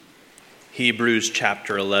Hebrews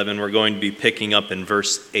chapter 11. We're going to be picking up in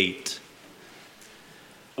verse 8.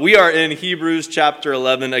 We are in Hebrews chapter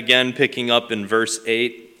 11, again picking up in verse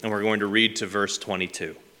 8, and we're going to read to verse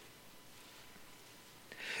 22.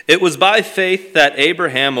 It was by faith that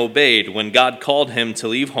Abraham obeyed when God called him to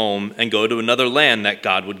leave home and go to another land that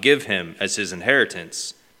God would give him as his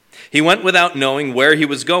inheritance. He went without knowing where he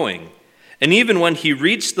was going, and even when he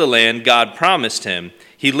reached the land God promised him,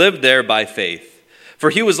 he lived there by faith. For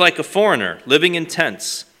he was like a foreigner living in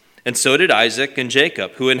tents, and so did Isaac and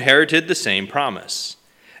Jacob, who inherited the same promise.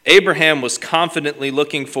 Abraham was confidently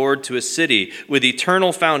looking forward to a city with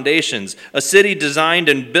eternal foundations, a city designed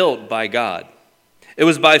and built by God. It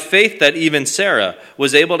was by faith that even Sarah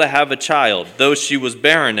was able to have a child, though she was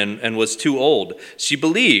barren and was too old. She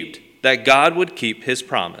believed that God would keep his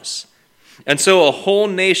promise. And so a whole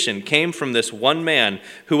nation came from this one man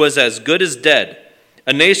who was as good as dead,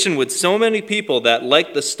 a nation with so many people that,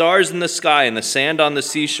 like the stars in the sky and the sand on the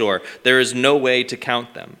seashore, there is no way to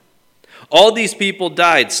count them. All these people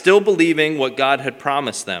died still believing what God had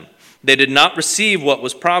promised them. They did not receive what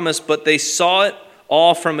was promised, but they saw it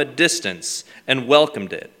all from a distance and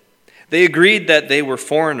welcomed it. They agreed that they were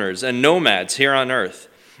foreigners and nomads here on earth.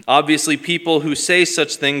 Obviously, people who say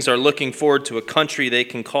such things are looking forward to a country they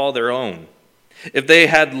can call their own. If they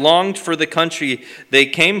had longed for the country they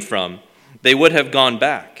came from, they would have gone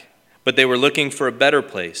back, but they were looking for a better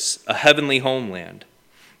place, a heavenly homeland.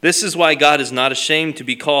 This is why God is not ashamed to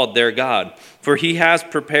be called their God, for he has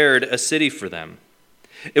prepared a city for them.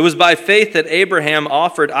 It was by faith that Abraham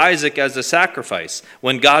offered Isaac as a sacrifice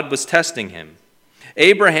when God was testing him.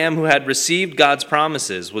 Abraham, who had received God's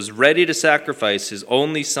promises, was ready to sacrifice his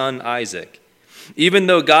only son Isaac. Even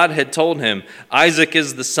though God had told him, Isaac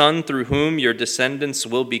is the son through whom your descendants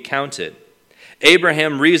will be counted.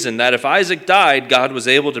 Abraham reasoned that if Isaac died, God was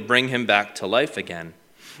able to bring him back to life again.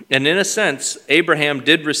 And in a sense, Abraham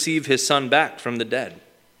did receive his son back from the dead.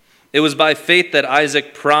 It was by faith that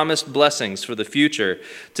Isaac promised blessings for the future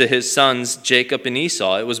to his sons Jacob and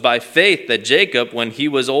Esau. It was by faith that Jacob, when he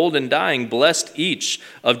was old and dying, blessed each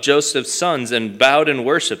of Joseph's sons and bowed and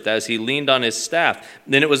worshipped as he leaned on his staff.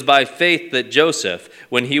 Then it was by faith that Joseph,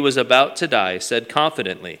 when he was about to die, said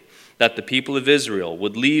confidently that the people of Israel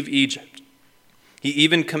would leave Egypt. He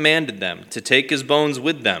even commanded them to take his bones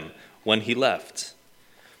with them when he left.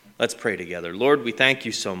 Let's pray together. Lord, we thank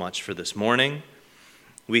you so much for this morning.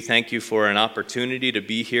 We thank you for an opportunity to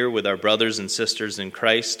be here with our brothers and sisters in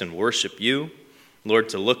Christ and worship you. Lord,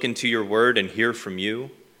 to look into your word and hear from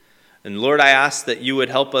you. And Lord, I ask that you would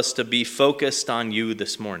help us to be focused on you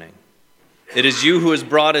this morning. It is you who has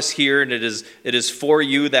brought us here, and it is for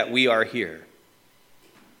you that we are here.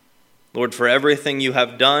 Lord, for everything you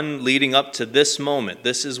have done leading up to this moment,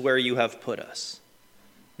 this is where you have put us.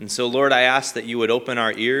 And so, Lord, I ask that you would open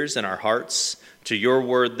our ears and our hearts to your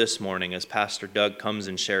word this morning as Pastor Doug comes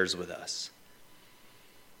and shares with us.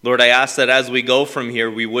 Lord, I ask that as we go from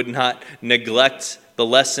here, we would not neglect the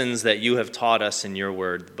lessons that you have taught us in your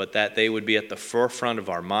word, but that they would be at the forefront of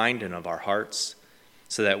our mind and of our hearts,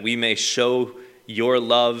 so that we may show your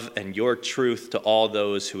love and your truth to all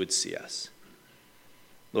those who would see us.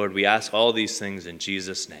 Lord, we ask all these things in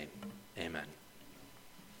Jesus' name. Amen.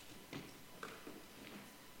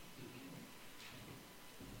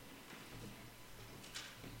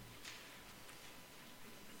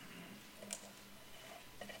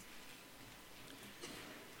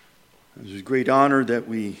 It's a great honor that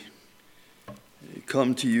we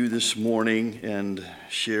come to you this morning and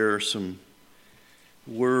share some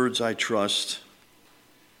words, I trust,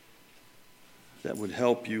 that would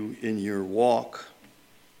help you in your walk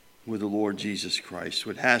with the Lord Jesus Christ.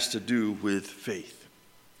 It has to do with faith.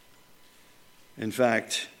 In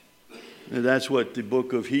fact, that's what the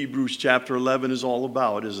book of Hebrews chapter 11 is all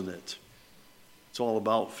about, isn't it? It's all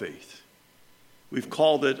about faith. We've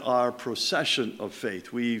called it our procession of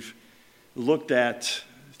faith. We've looked at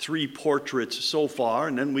 3 portraits so far,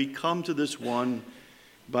 and then we come to this one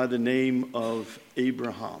by the name of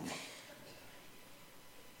Abraham.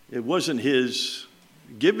 It wasn't his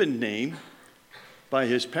given name by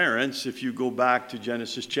his parents. If you go back to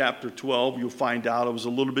Genesis chapter 12, you'll find out it was a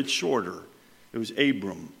little bit shorter. It was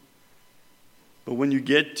Abram. But when you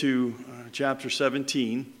get to chapter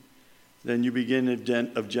 17, then you begin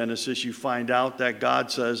of Genesis, you find out that God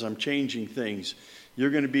says, I'm changing things. You're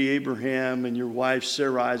going to be Abraham, and your wife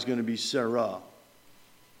Sarai is going to be Sarah.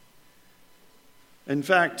 In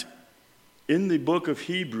fact, in the book of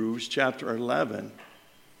Hebrews, chapter 11,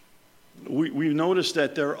 we notice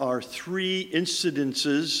that there are 3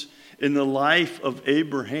 incidences in the life of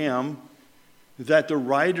Abraham that the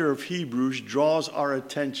writer of Hebrews draws our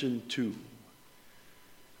attention to.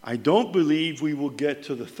 I don't believe we will get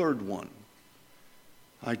to the third one.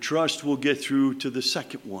 I trust we'll get through to the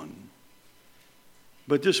second one.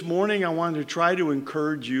 But this morning I wanted to try to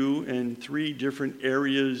encourage you in 3 different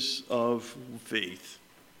areas of faith.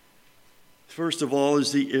 First of all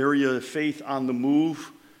is the area of faith on the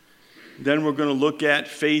move. Then we're going to look at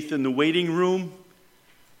faith in the waiting room.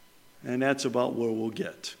 And that's about where we'll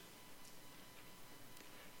get.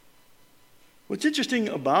 What's interesting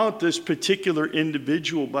about this particular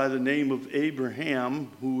individual by the name of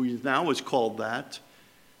Abraham, who now is called that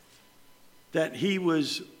he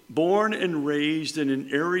was born and raised in an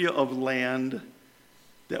area of land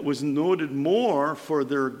that was noted more for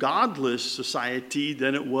their godless society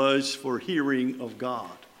than it was for hearing of God.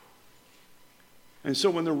 And so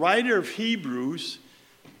when the writer of Hebrews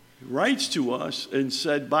writes to us and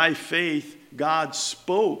said, by faith, God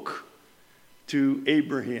spoke to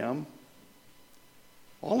Abraham,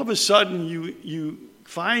 all of a sudden you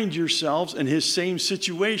find yourselves in his same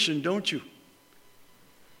situation, don't you?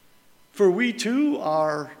 For we too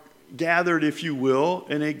are gathered, if you will,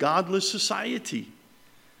 in a godless society.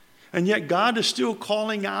 And yet God is still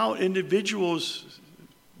calling out individuals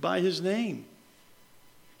by his name.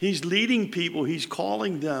 He's leading people. He's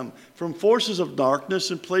calling them from forces of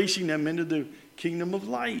darkness and placing them into the kingdom of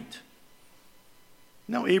light.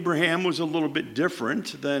 Now, Abraham was a little bit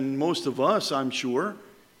different than most of us, I'm sure.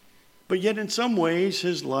 But yet in some ways,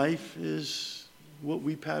 his life is what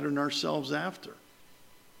we pattern ourselves after.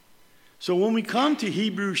 So when we come to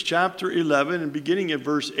Hebrews chapter 11 and beginning at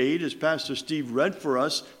verse 8, as Pastor Steve read for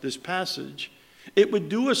us this passage, it would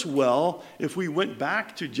do us well if we went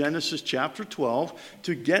back to Genesis chapter 12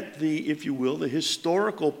 to get the, if you will, the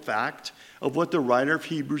historical fact of what the writer of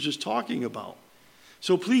Hebrews is talking about.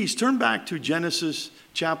 So please turn back to Genesis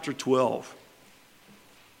chapter 12.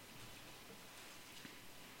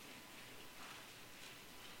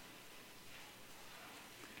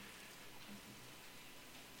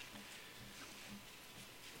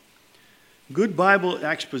 Good Bible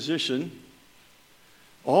exposition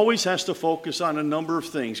always has to focus on a number of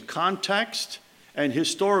things: context and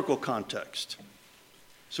historical context.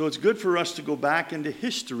 So it's good for us to go back into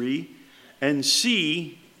history and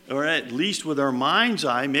see, or at least with our mind's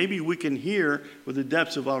eye, maybe we can hear with the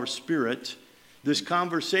depths of our spirit, this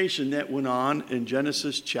conversation that went on in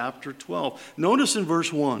Genesis chapter 12. Notice in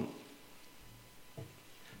verse 1.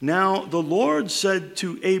 Now the Lord said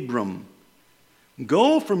to Abram,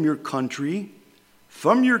 go from your country,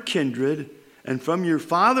 from your kindred, and from your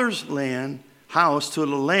father's house to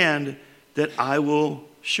the land that I will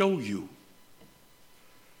show you.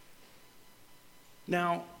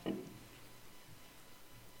 Now,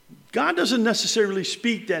 God doesn't necessarily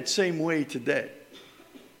speak that same way today.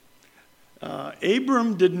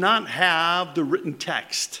 Abram did not have the written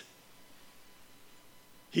text.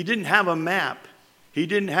 He didn't have a map. He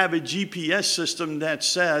didn't have a GPS system that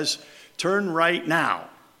says, turn right now.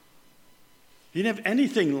 He didn't have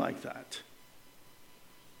anything like that.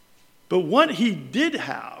 But what he did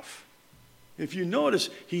have, if you notice,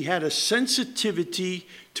 he had a sensitivity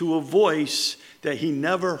to a voice that he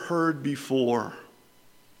never heard before.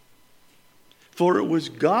 For it was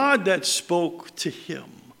God that spoke to him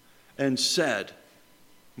and said,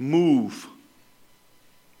 move,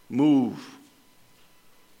 move.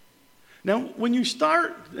 Now, when you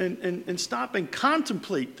start and stop and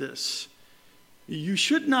contemplate this, you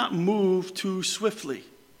should not move too swiftly.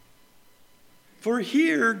 For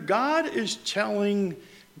here, God is telling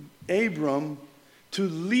Abram to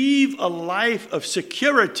leave a life of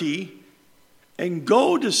security and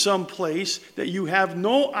go to some place that you have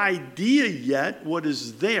no idea yet what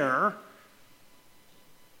is there.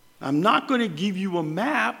 I'm not going to give you a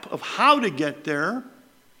map of how to get there.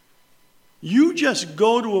 You just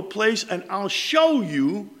go to a place and I'll show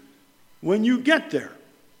you when you get there.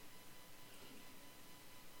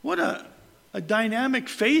 What a dynamic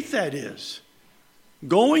faith that is.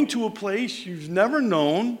 Going to a place you've never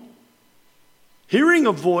known, hearing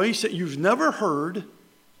a voice that you've never heard,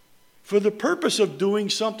 for the purpose of doing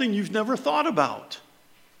something you've never thought about.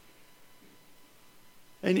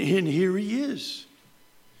 And here he is,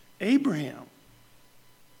 Abraham.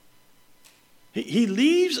 He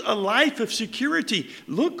leaves a life of security.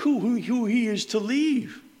 Look who he is to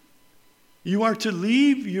leave. You are to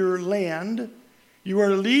leave your land. You are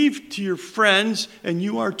to leave to your friends, and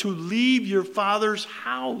you are to leave your father's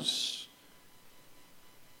house.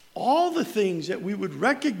 All the things that we would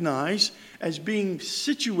recognize as being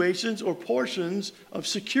situations or portions of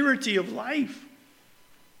security of life.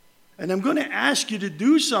 And I'm going to ask you to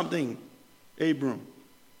do something, Abram.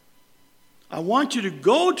 I want you to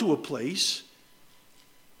go to a place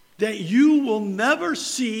that you will never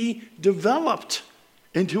see developed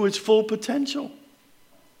into its full potential.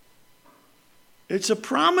 It's a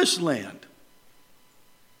promised land.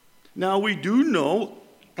 Now, we do know,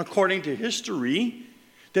 according to history,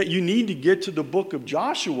 that you need to get to the book of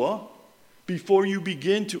Joshua before you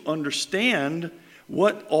begin to understand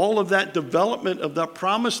what all of that development of that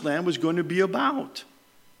promised land was going to be about.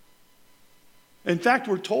 In fact,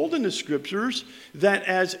 we're told in the scriptures that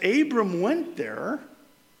as Abram went there,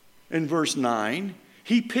 in verse 9,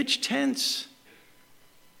 he pitched tents.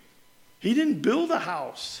 He didn't build a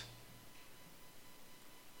house.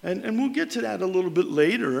 And we'll get to that a little bit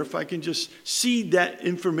later. If I can just seed that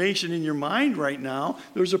information in your mind right now,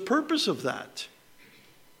 there's a purpose of that.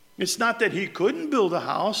 It's not that he couldn't build a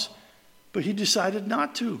house, but he decided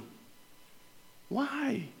not to.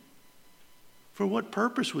 Why? For what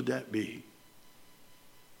purpose would that be?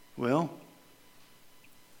 Well,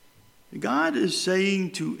 God is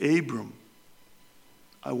saying to Abram,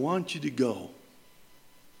 I want you to go.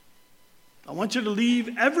 I want you to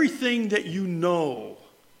leave everything that you know.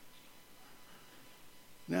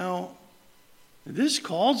 Now, this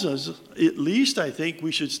calls us, at least I think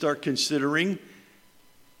we should start considering,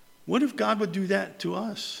 what if God would do that to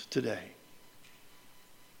us today?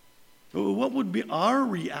 What would be our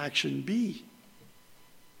reaction be?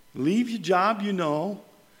 Leave your job you know,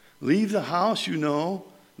 leave the house you know,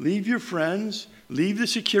 leave your friends, leave the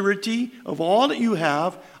security of all that you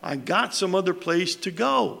have. I got some other place to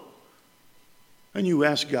go. And you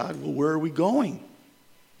ask God, well, where are we going?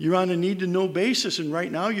 You're on a need-to-know basis, and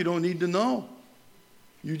right now you don't need to know.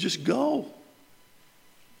 You just go.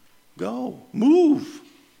 Go. Move.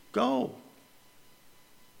 Go.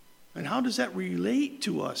 And how does that relate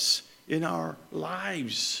to us in our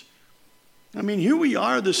lives? I mean, here we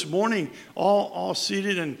are this morning, all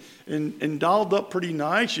seated and dolled up pretty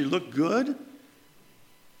nice. You look good.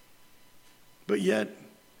 But yet,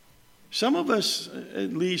 some of us,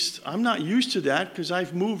 at least, I'm not used to that because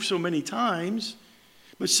I've moved so many times.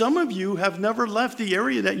 But some of you have never left the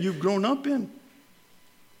area that you've grown up in.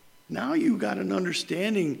 Now you've got an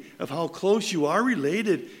understanding of how close you are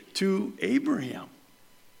related to Abraham.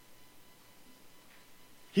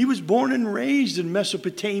 He was born and raised in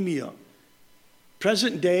Mesopotamia.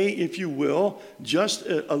 Present day, if you will, just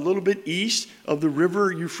a little bit east of the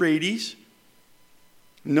river Euphrates.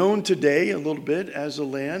 Known today a little bit as a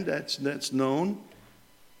land that's known.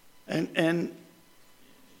 And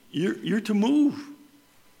you're to move.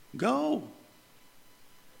 Go.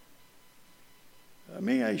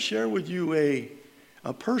 May I share with you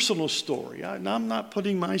a personal story? I'm not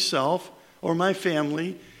putting myself or my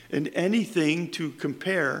family in anything to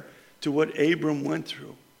compare to what Abram went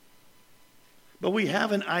through. But we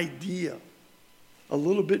have an idea, a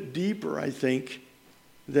little bit deeper, I think,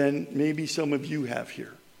 than maybe some of you have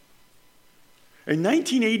here. In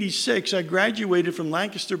 1986, I graduated from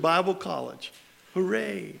Lancaster Bible College.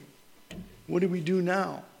 Hooray! What do we do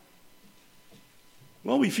now?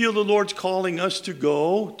 Well, we feel the Lord's calling us to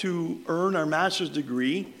go to earn our master's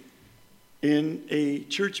degree in a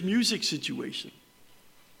church music situation.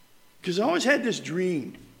 Because I always had this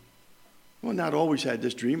dream. Well, not always had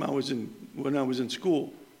this dream. When I was in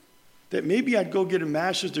school. That maybe I'd go get a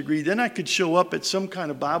master's degree. Then I could show up at some kind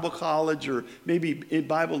of Bible college or maybe a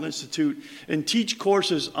Bible institute and teach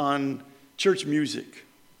courses on church music.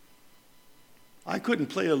 I couldn't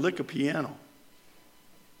play a lick of piano.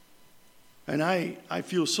 And I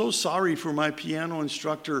feel so sorry for my piano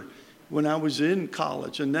instructor when I was in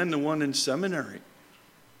college and then the one in seminary.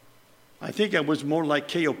 I think I was more like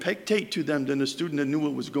kaopectate to them than a student that knew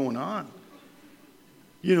what was going on.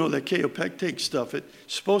 You know, that kaopectate stuff, it's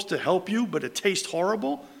supposed to help you, but it tastes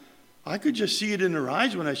horrible. I could just see it in their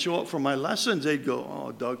eyes when I show up for my lessons. They'd go,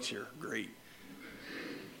 oh, Doug's here, great.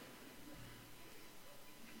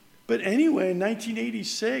 But anyway, in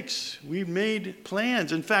 1986, we made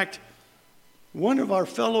plans. In fact, one of our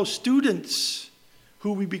fellow students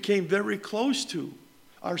who we became very close to,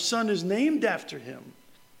 our son is named after him.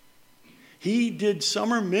 He did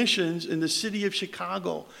summer missions in the city of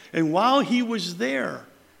Chicago. And while he was there,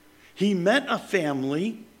 he met a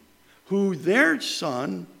family who their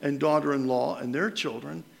son and daughter-in-law and their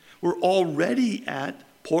children were already at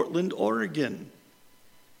Portland, Oregon,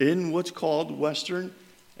 in what's called Western,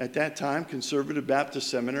 at that time, Conservative Baptist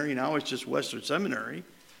Seminary. Now it's just Western Seminary.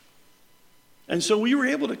 And so we were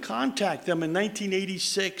able to contact them in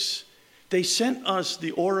 1986. They sent us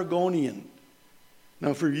the Oregonian.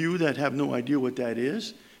 Now, for you that have no idea what that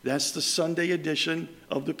is, that's the Sunday edition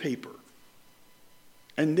of the paper.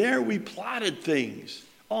 And there we plotted things.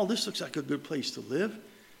 Oh, this looks like a good place to live.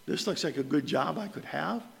 This looks like a good job I could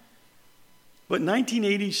have. But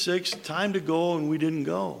 1986, time to go, and we didn't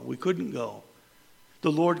go. We couldn't go. The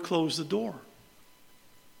Lord closed the door.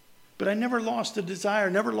 But I never lost the desire,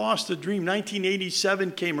 never lost the dream.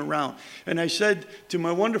 1987 came around, and I said to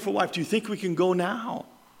my wonderful wife, do you think we can go now?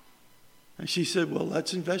 And she said, well,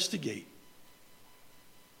 let's investigate.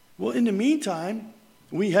 Well, in the meantime,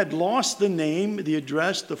 we had lost the name, the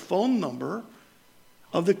address, the phone number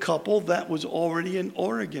of the couple that was already in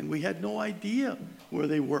Oregon. We had no idea where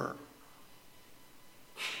they were.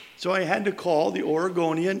 So I had to call the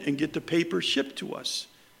Oregonian and get the paper shipped to us.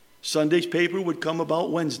 Sunday's paper would come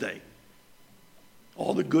about Wednesday.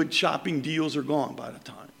 All the good shopping deals are gone by the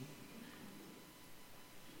time.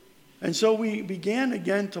 And so we began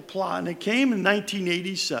again to plot. And it came in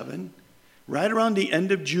 1987, right around the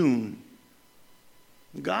end of June.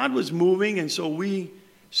 God was moving, and so we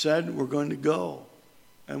said we're going to go.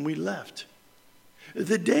 And we left.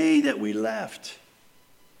 The day that we left,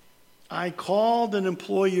 I called an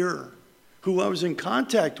employer who I was in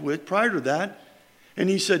contact with prior to that. And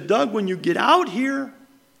he said, Doug, when you get out here,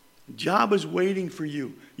 a job is waiting for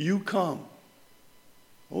you. You come.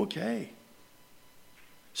 Okay.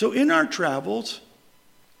 So in our travels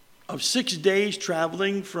of 6 days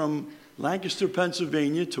traveling from Lancaster,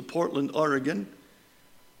 Pennsylvania to Portland, Oregon,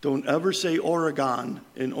 don't ever say Oregon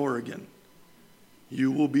in Oregon.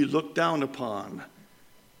 You will be looked down upon.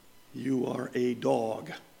 You are a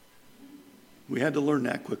dog. We had to learn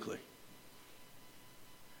that quickly.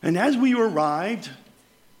 And as we arrived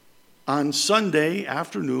on Sunday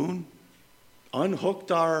afternoon,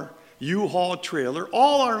 unhooked our U-Haul trailer.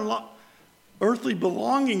 All our earthly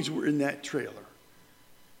belongings were in that trailer.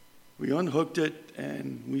 We unhooked it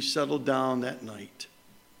and we settled down that night.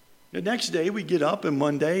 The next day we get up on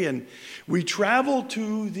Monday and we travel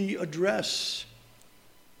to the address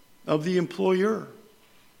of the employer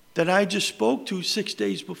that I just spoke to 6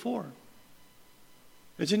 days before.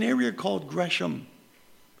 It's an area called Gresham.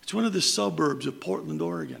 It's one of the suburbs of Portland,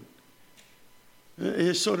 Oregon.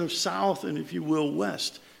 It's sort of south and, if you will,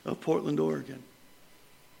 west of Portland, Oregon.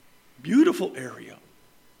 Beautiful area.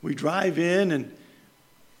 We drive in and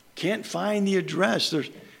can't find the address.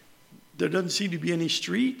 There doesn't seem to be any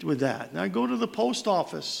street with that. And I go to the post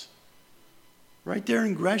office right there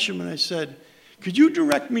in Gresham and I said, could you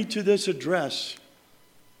direct me to this address?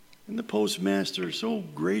 And the postmaster so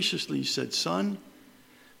graciously said, son,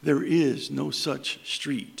 there is no such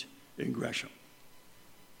street in Gresham.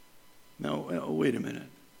 Now, wait a minute.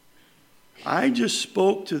 I just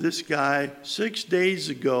spoke to this guy 6 days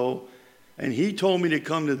ago, and he told me to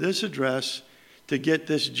come to this address to get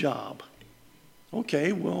this job.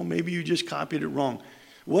 Okay, well, maybe you just copied it wrong.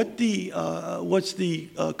 What's the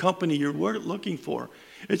company you're looking for?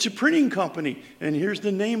 It's a printing company, and here's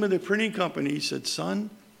the name of the printing company. He said, son,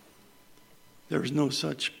 there's no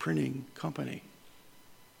such printing company.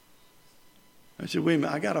 I said, wait a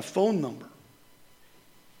minute, I got a phone number.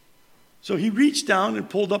 So he reached down and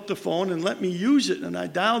pulled up the phone and let me use it. And I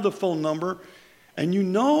dialed the phone number. And you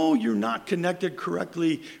know you're not connected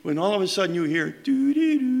correctly when all of a sudden you hear,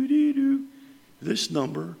 doo-dee-doo-dee-doo. This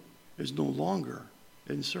number is no longer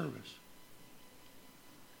in service.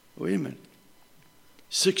 Wait a minute.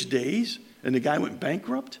 6 days and the guy went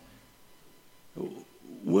bankrupt?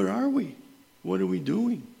 Where are we? What are we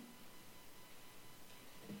doing?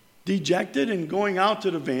 Dejected and going out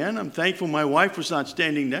to the van. I'm thankful my wife was not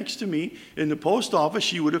standing next to me in the post office.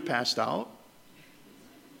 She would have passed out.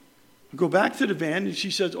 I go back to the van and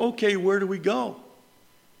she says, okay, where do we go?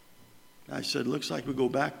 I said, looks like we go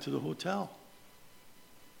back to the hotel.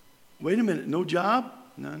 Wait a minute, no job?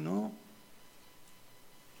 No.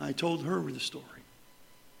 I told her the story.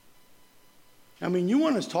 I mean, you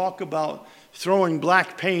want to talk about throwing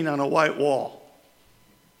black paint on a white wall.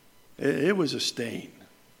 It was a stain.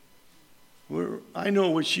 I know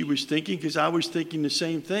what she was thinking because I was thinking the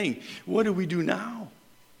same thing. What do we do now?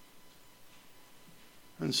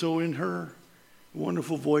 And so in her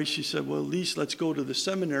wonderful voice, she said, well, at least let's go to the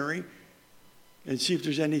seminary and see if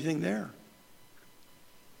there's anything there.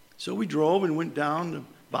 So we drove and went down the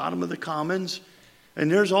bottom of the commons,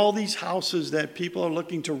 and there's all these houses that people are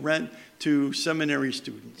looking to rent to seminary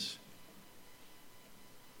students.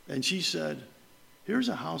 And she said, here's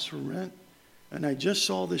a house for rent. And I just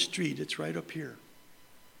saw the street. It's right up here.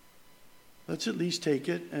 Let's at least take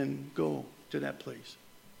it and go to that place.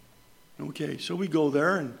 Okay, so we go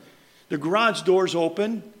there, and the garage door's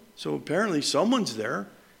open. So apparently someone's there.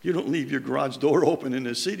 You don't leave your garage door open in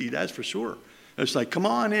the city, that's for sure. It's like, come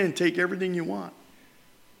on in, take everything you want.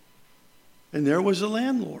 And there was the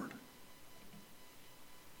landlord.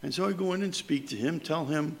 And so I go in and speak to him, tell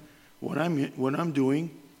him what I'm doing.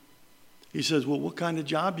 He says, well, what kind of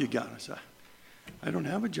job you got? I said, I don't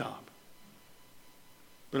have a job,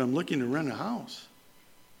 but I'm looking to rent a house.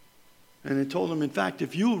 And I told him, in fact,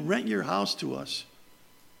 if you'll rent your house to us,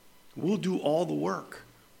 we'll do all the work.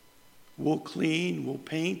 We'll clean, we'll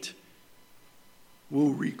paint,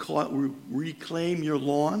 we'll reclaim your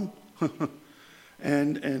lawn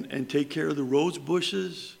and take care of the rose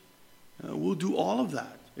bushes. We'll do all of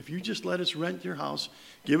that. If you just let us rent your house,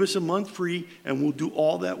 give us a month free, and we'll do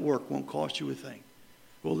all that work. Won't cost you a thing.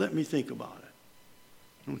 Well, let me think about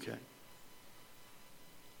it. Okay.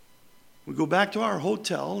 We go back to our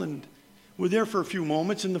hotel, and we're there for a few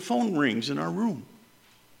moments, and the phone rings in our room.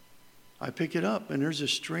 I pick it up, and there's a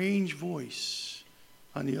strange voice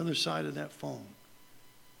on the other side of that phone.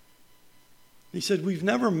 He said, we've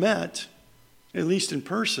never met, at least in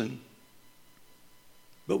person,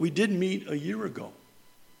 but we did meet a year ago.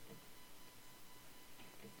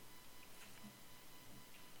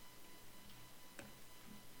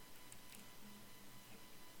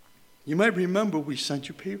 You might remember we sent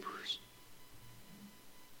you papers.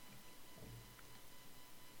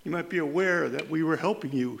 You might be aware that we were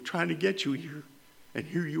helping you, trying to get you here, and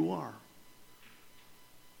here you are.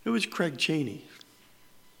 It was Craig Cheney.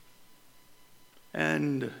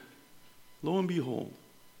 And lo and behold,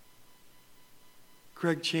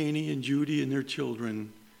 Craig Cheney and Judy and their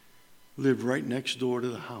children live right next door to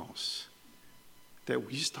the house that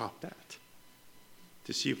we stopped at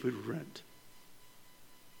to see if we'd rent.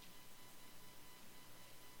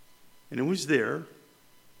 And it was there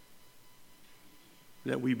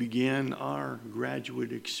that we began our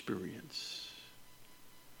graduate experience.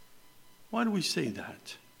 Why do we say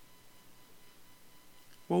that?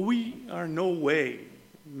 Well, we are no way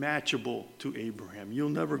matchable to Abraham. You're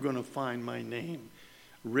never going to find my name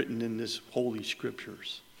written in this holy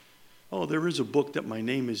scriptures. Oh, there is a book that my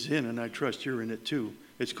name is in, and I trust you're in it too.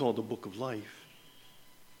 It's called the Book of Life.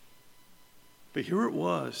 But here it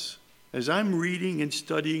was. As I'm reading and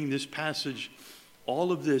studying this passage,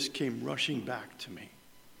 all of this came rushing back to me,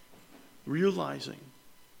 realizing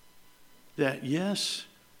that, yes,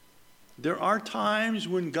 there are times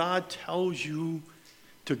when God tells you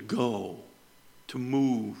to go, to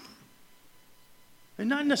move, and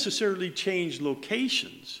not necessarily change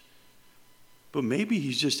locations, but maybe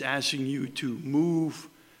he's just asking you to move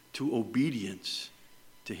to obedience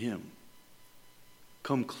to him.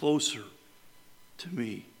 Come closer to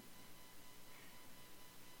me.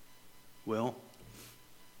 Well,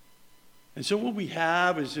 and so what we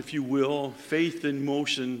have is, if you will, faith in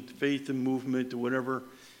motion, faith in movement, or whatever.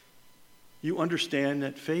 You understand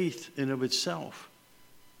that faith in of itself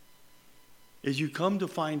is you come to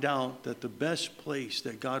find out that the best place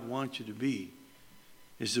that God wants you to be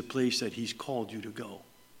is the place that he's called you to go.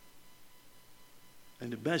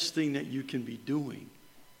 And the best thing that you can be doing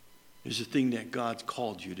is the thing that God's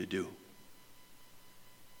called you to do.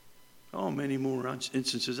 Oh, many more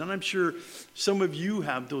instances. And I'm sure some of you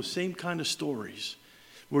have those same kind of stories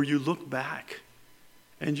where you look back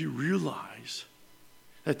and you realize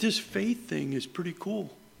that this faith thing is pretty cool.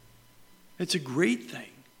 It's a great thing.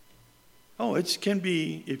 Oh, it can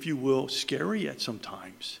be, if you will, scary at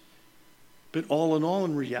sometimes. But all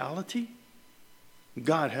in reality,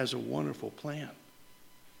 God has a wonderful plan.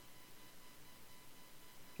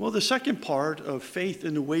 Well, the second part of faith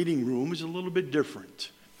in the waiting room is a little bit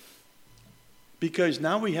different. Because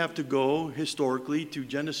now we have to go historically to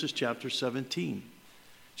Genesis chapter 17.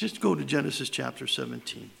 Just go to Genesis chapter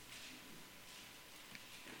 17.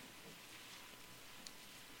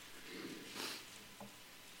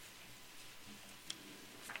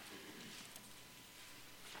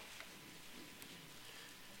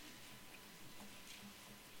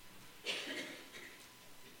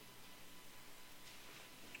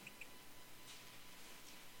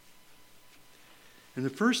 In the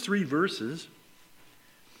first 3 verses,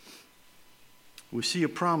 we see a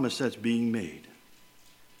promise that's being made.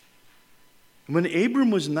 When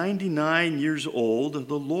Abram was 99 years old,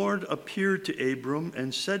 the Lord appeared to Abram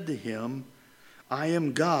and said to him, I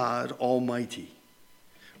am God Almighty.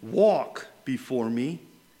 Walk before me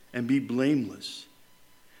and be blameless,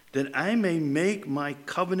 that I may make my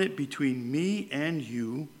covenant between me and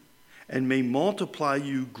you and may multiply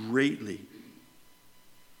you greatly.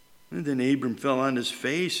 And then Abram fell on his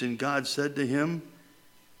face, and God said to him,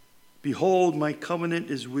 Behold, my covenant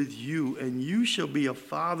is with you, and you shall be a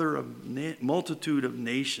father of multitude of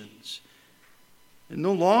nations. And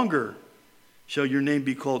no longer shall your name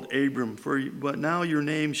be called Abram, but now your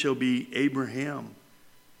name shall be Abraham.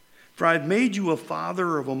 For I have made you a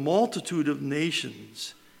father of a multitude of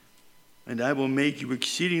nations, and I will make you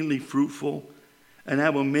exceedingly fruitful, and I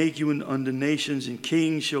will make you unto nations, and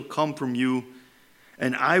kings shall come from you.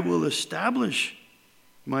 and I will establish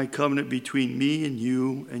my covenant between me and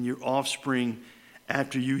you and your offspring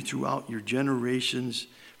after you throughout your generations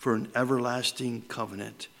for an everlasting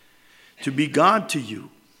covenant, to be God to you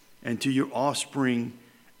and to your offspring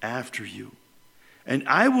after you. And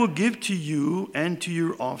I will give to you and to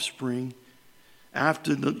your offspring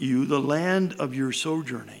after you the land of your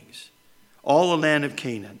sojournings, all the land of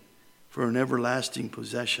Canaan, for an everlasting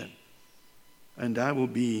possession, and I will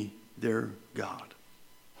be their God.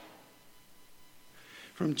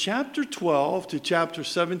 From chapter 12 to chapter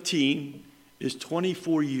 17 is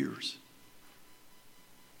 24 years.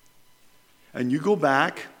 And you go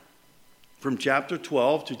back from chapter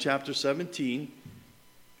 12 to chapter 17,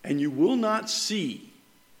 and you will not see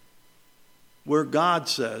where God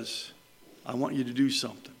says, I want you to do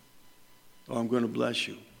something, or I'm going to bless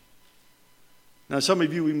you. Now, some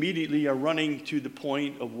of you immediately are running to the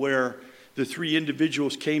point of where the three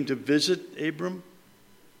individuals came to visit Abram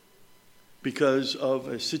because of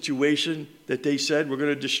a situation that they said, we're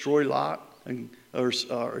going to destroy Lot,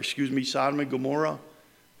 Sodom and Gomorrah.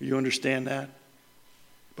 You understand that?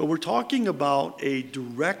 But we're talking about a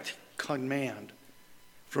direct command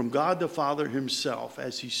from God the Father himself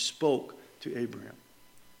as he spoke to Abraham.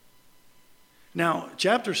 Now,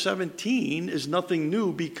 chapter 17 is nothing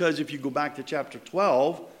new, because if you go back to chapter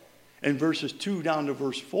 12 and verses 2 down to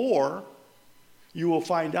verse 4, you will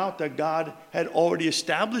find out that God had already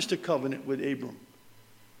established a covenant with Abram.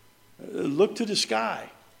 Look to the sky.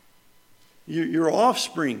 Your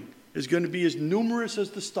offspring is going to be as numerous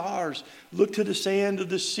as the stars. Look to the sand of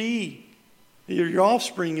the sea. Your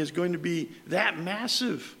offspring is going to be that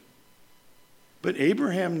massive. But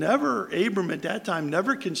Abram at that time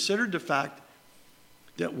never considered the fact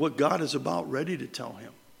that what God is about ready to tell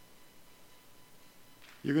him.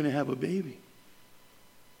 You're going to have a baby.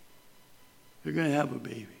 You're going to have a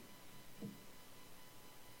baby.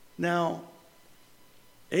 Now,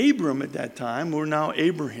 Abram at that time, or now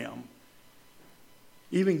Abraham,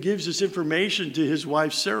 even gives this information to his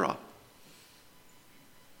wife Sarah.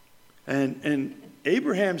 And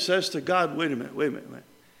Abraham says to God, wait a minute.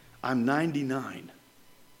 I'm 99.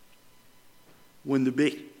 When the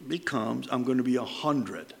baby comes, I'm going to be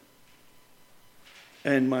 100.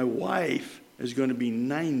 And my wife is going to be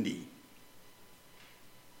 90.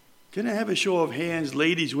 Can I have a show of hands,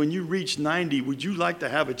 ladies? When you reach 90, would you like to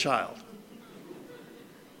have a child?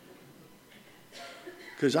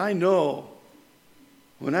 Because I know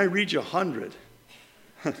when I reach 100,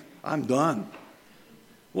 I'm done.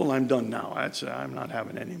 Well, I'm done now. I'm not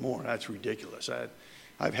having any more. That's ridiculous.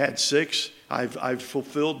 I've had 6. I've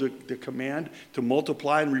fulfilled the command to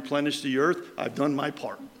multiply and replenish the earth. I've done my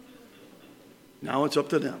part. Now it's up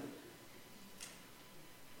to them.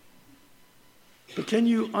 But can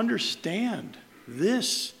you understand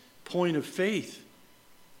this point of faith?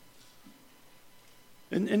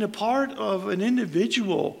 And a part of an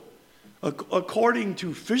individual, according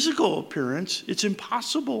to physical appearance, it's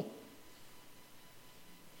impossible.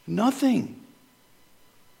 Nothing.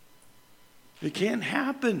 It can't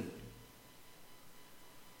happen.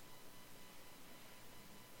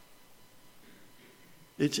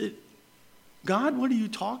 God, what are you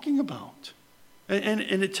talking about? And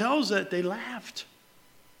it tells that they laughed.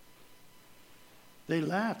 They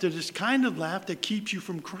laughed. There's this kind of laugh that keeps you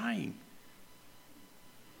from crying.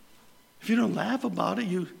 If you don't laugh about it,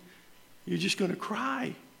 you're just going to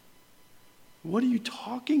cry. What are you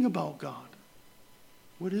talking about, God?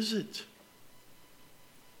 What is it?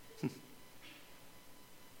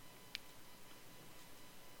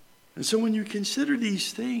 And so when you consider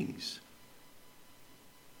these things,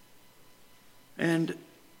 and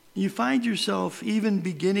you find yourself even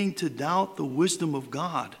beginning to doubt the wisdom of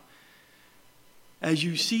God, as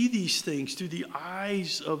you see these things through the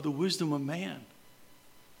eyes of the wisdom of man,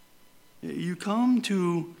 you come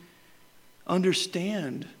to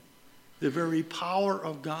understand the very power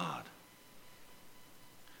of God.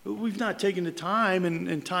 We've not taken the time,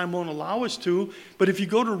 and time won't allow us to, but if you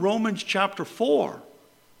go to Romans chapter 4,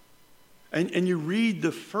 and you read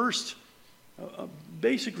the first,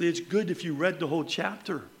 basically it's good if you read the whole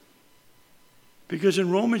chapter. Because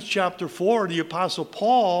in Romans chapter 4, the Apostle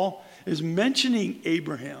Paul is mentioning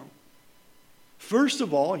Abraham. First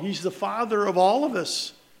of all, he's the father of all of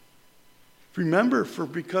us. Remember,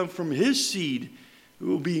 from his seed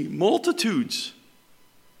will be multitudes.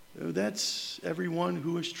 That's everyone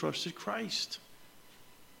who has trusted Christ.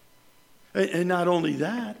 And not only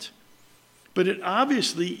that, but it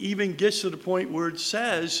obviously even gets to the point where it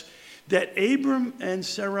says that Abram and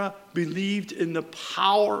Sarah believed in the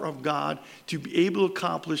power of God to be able to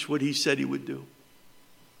accomplish what he said he would do.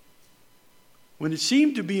 When it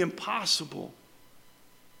seemed to be impossible,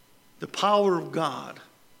 the power of God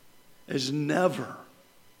as never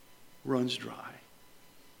runs dry.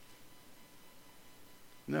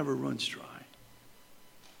 Never runs dry.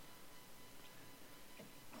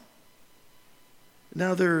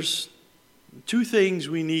 Now there's two things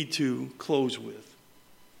we need to close with.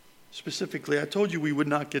 Specifically, I told you we would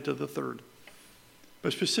not get to the third.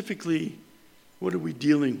 But specifically, what are we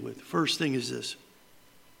dealing with? First thing is this.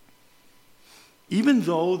 Even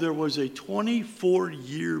though there was a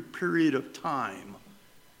 24-year period of time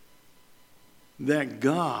that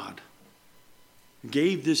God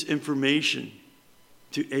gave this information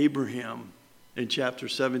to Abraham in chapter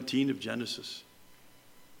 17 of Genesis,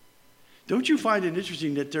 don't you find it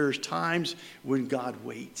interesting that there's times when God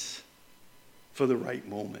waits for the right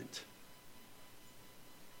moment?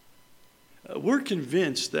 We're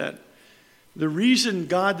convinced that the reason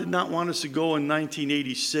God did not want us to go in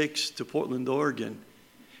 1986 to Portland, Oregon,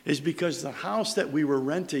 is because the house that we were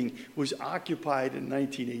renting was occupied in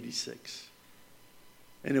 1986,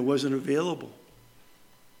 and it wasn't available.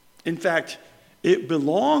 In fact, it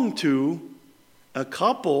belonged to a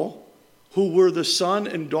couple who were the son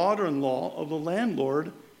and daughter-in-law of the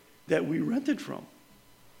landlord that we rented from.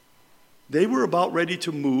 They were about ready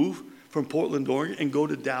to move from Portland, Oregon, and go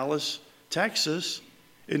to Dallas, Texas,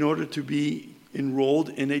 in order to be enrolled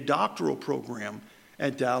in a doctoral program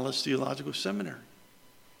at Dallas Theological Seminary.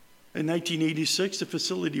 In 1986, the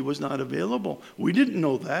facility was not available. We didn't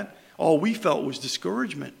know that. All we felt was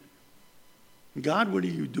discouragement. God, what are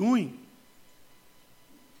you doing?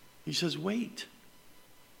 He says, wait.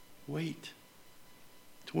 Wait.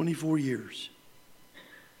 24 years.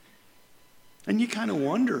 And you kind of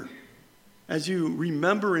wonder, as you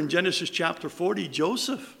remember in Genesis chapter 40,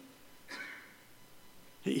 Joseph,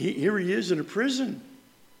 here he is in a prison,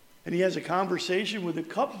 and he has a conversation with the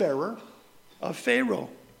cupbearer of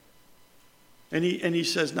Pharaoh. And he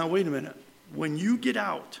says, now wait a minute. When you get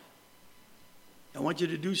out, I want you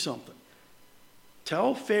to do something.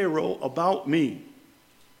 Tell Pharaoh about me.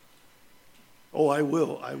 Oh, I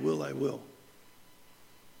will.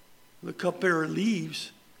 The cupbearer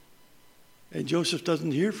leaves, and Joseph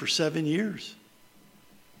doesn't hear for 7 years.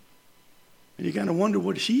 And you kind of wonder,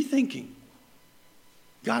 what is he thinking?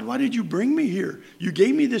 God, why did you bring me here? You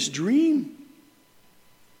gave me this dream.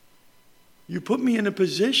 You put me in a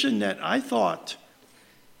position that I thought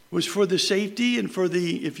was for the safety and for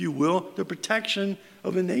the, if you will, the protection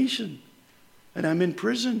of a nation. And I'm in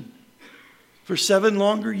prison for 7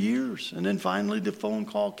 longer years. And then finally the phone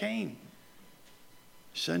call came.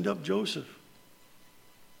 Send up Joseph.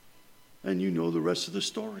 And you know the rest of the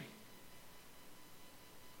story.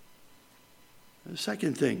 The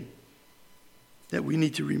second thing that we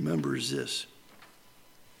need to remember is this.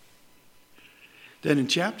 That in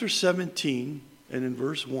chapter 17 and in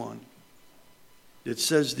verse 1, it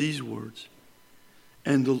says these words,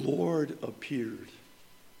 and the Lord appeared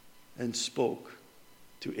and spoke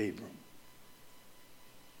to Abram.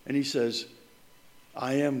 And he says,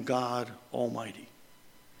 I am God Almighty.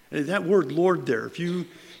 And that word Lord there, if you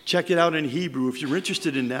check it out in Hebrew, if you're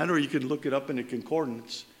interested in that, or you can look it up in the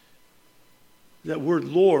concordance, that word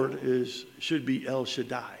Lord should be El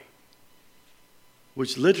Shaddai,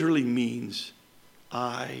 which literally means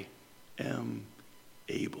I am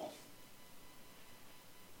able.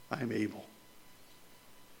 I am able.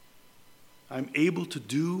 I'm able to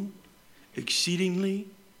do exceedingly,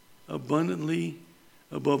 abundantly,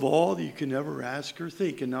 above all that you can ever ask or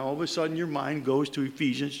think. And now all of a sudden your mind goes to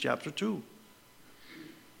Ephesians chapter 2,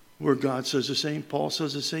 where God says the same, Paul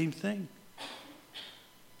says the same thing.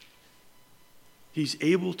 He's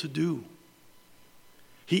able to do.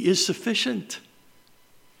 He is sufficient.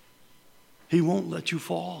 He won't let you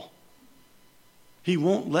fall. He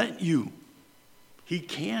won't let you. He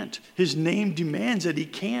can't. His name demands that he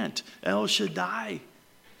can't. El Shaddai.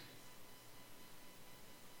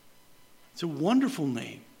 It's a wonderful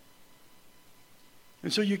name.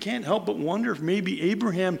 And so you can't help but wonder if maybe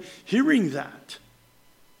Abraham, hearing that,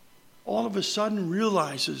 all of a sudden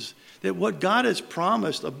realizes that what God has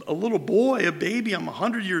promised, a little boy, a baby, I'm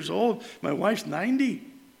 100 years old, my wife's 90.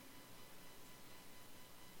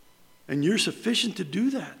 And you're sufficient to do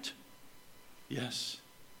that. Yes.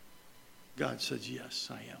 God says, yes,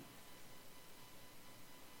 I am.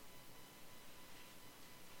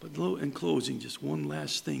 But in closing, just one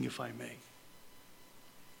last thing, if I may.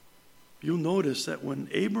 You'll notice that when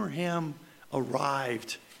Abraham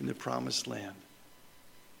arrived in the promised land,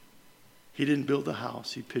 he didn't build a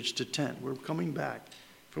house. He pitched a tent. We're coming back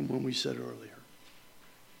from when we said earlier.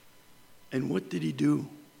 And what did he do?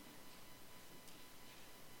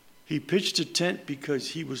 He pitched a tent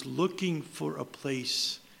because he was looking for a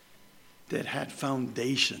place that had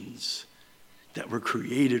foundations that were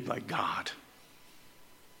created by God.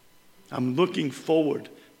 I'm looking forward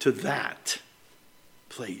to that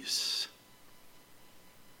place.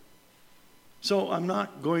 So I'm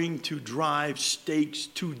not going to drive stakes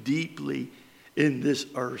too deeply in this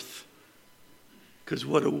earth, because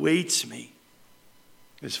what awaits me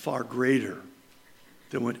is far greater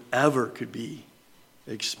than whatever could be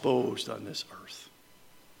exposed on this earth.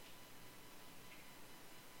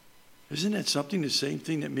 Isn't that something, the same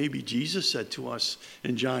thing that maybe Jesus said to us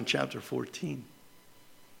in John chapter 14?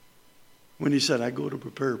 When he said, I go to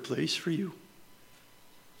prepare a place for you.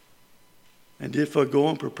 And if I go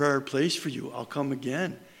and prepare a place for you, I'll come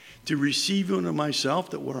again to receive you unto myself,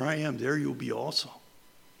 that where I am, there you'll be also.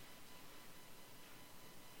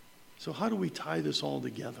 So how do we tie this all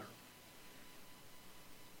together?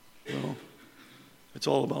 Well, it's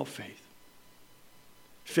all about faith.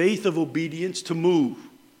 Faith of obedience to move.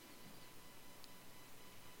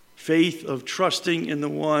 Faith of trusting in the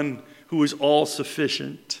one who is all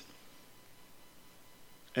sufficient.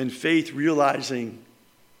 And faith realizing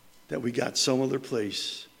that we got some other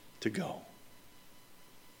place to go.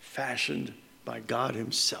 Fashioned by God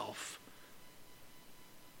himself.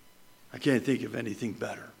 I can't think of anything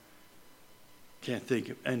better. Can't think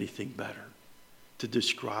of anything better to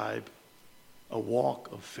describe a walk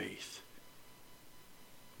of faith,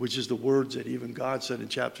 which is the words that even God said in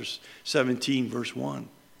chapter 17, verse 1.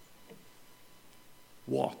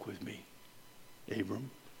 Walk with me, Abram,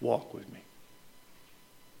 walk with me.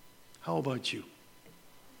 How about you?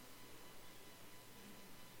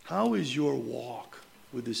 How is your walk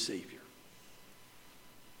with the Savior?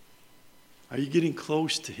 Are you getting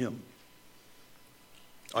close to him?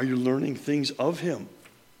 Are you learning things of him?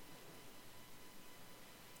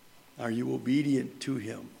 Are you obedient to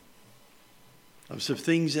him? Of some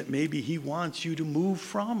things that maybe he wants you to move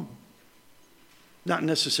from. Not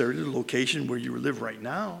necessarily the location where you live right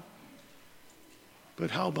now.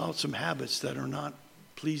 But how about some habits that are not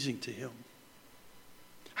pleasing to him?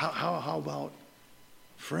 How about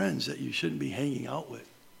friends that you shouldn't be hanging out with?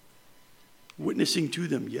 Witnessing to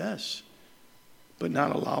them, yes, but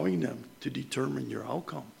not allowing them to determine your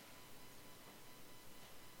outcome.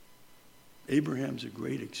 Abraham's a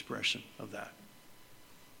great expression of that.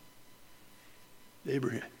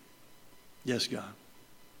 Abraham, yes, God,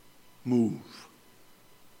 move.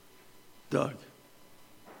 Doug,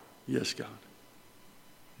 yes, God,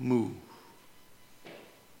 move.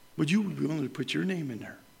 Would you be willing to put your name in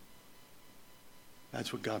there?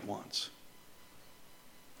 That's what God wants.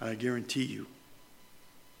 I guarantee you,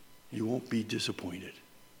 you won't be disappointed.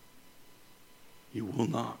 You will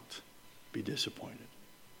not be disappointed.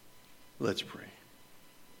 Let's pray.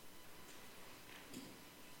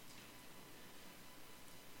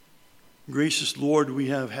 Gracious Lord, we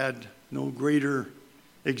have had no greater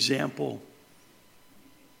example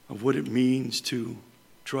of what it means to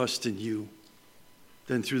trust in you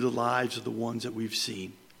than through the lives of the ones that we've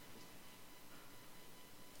seen.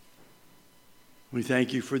 We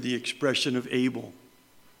thank you for the expression of Abel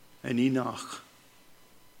and Enoch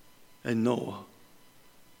and Noah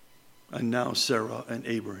and now Sarah and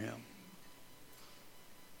Abraham.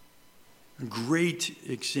 Great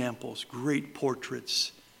examples, great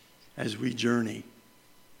portraits as we journey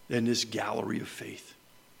in this gallery of faith.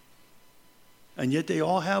 And yet they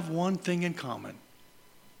all have one thing in common.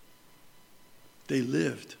 They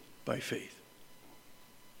lived by faith.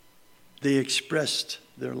 They expressed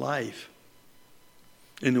their life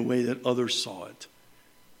in a way that others saw it.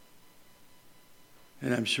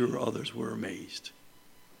 And I'm sure others were amazed.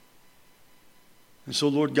 And so,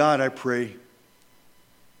 Lord God, I pray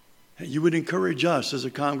that you would encourage us as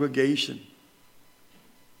a congregation.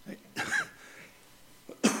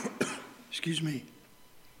 Excuse me.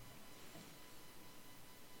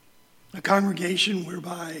 A congregation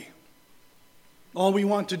whereby all we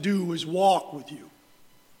want to do is walk with you,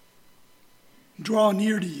 draw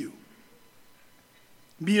near to you,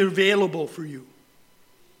 be available for you.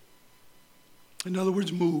 In other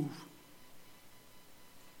words, move.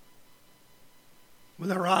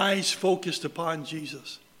 With our eyes focused upon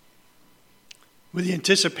Jesus, with the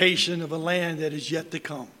anticipation of a land that is yet to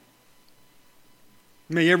come.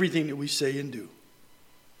 May everything that we say and do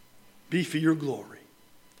be for your glory.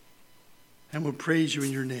 And we'll praise you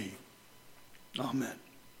in your name. Amen.